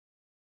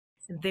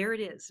And there it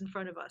is in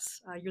front of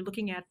us. You're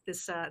looking at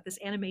this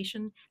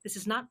animation. This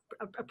is not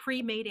a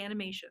pre-made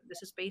animation.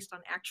 This is based on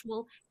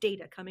actual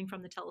data coming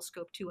from the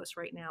telescope to us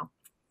right now.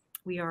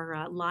 We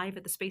are live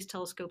at the Space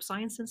Telescope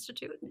Science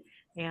Institute,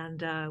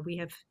 and we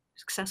have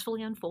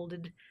successfully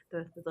unfolded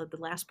the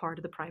last part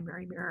of the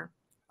primary mirror.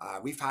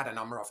 We've had a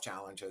number of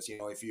challenges.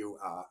 If you,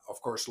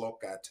 of course,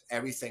 look at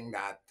everything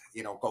that,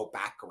 go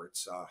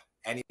backwards,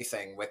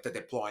 anything with the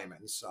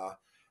deployments,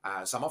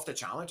 some of the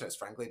challenges,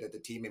 frankly, that the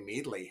team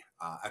immediately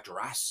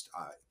addressed,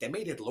 they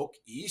made it look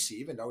easy,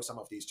 even though some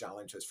of these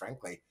challenges,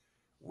 frankly,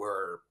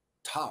 were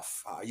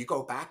tough. You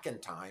go back in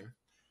time,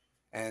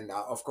 and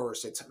of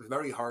course, it's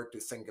very hard to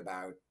think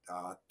about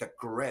the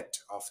grit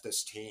of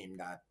this team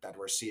that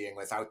we're seeing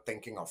without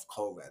thinking of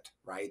COVID,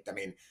 right? I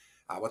mean,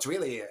 what's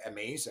really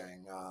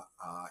amazing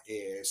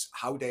is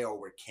how they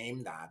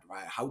overcame that,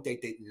 right? How they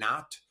did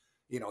not,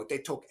 they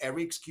took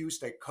every excuse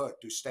they could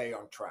to stay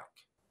on track.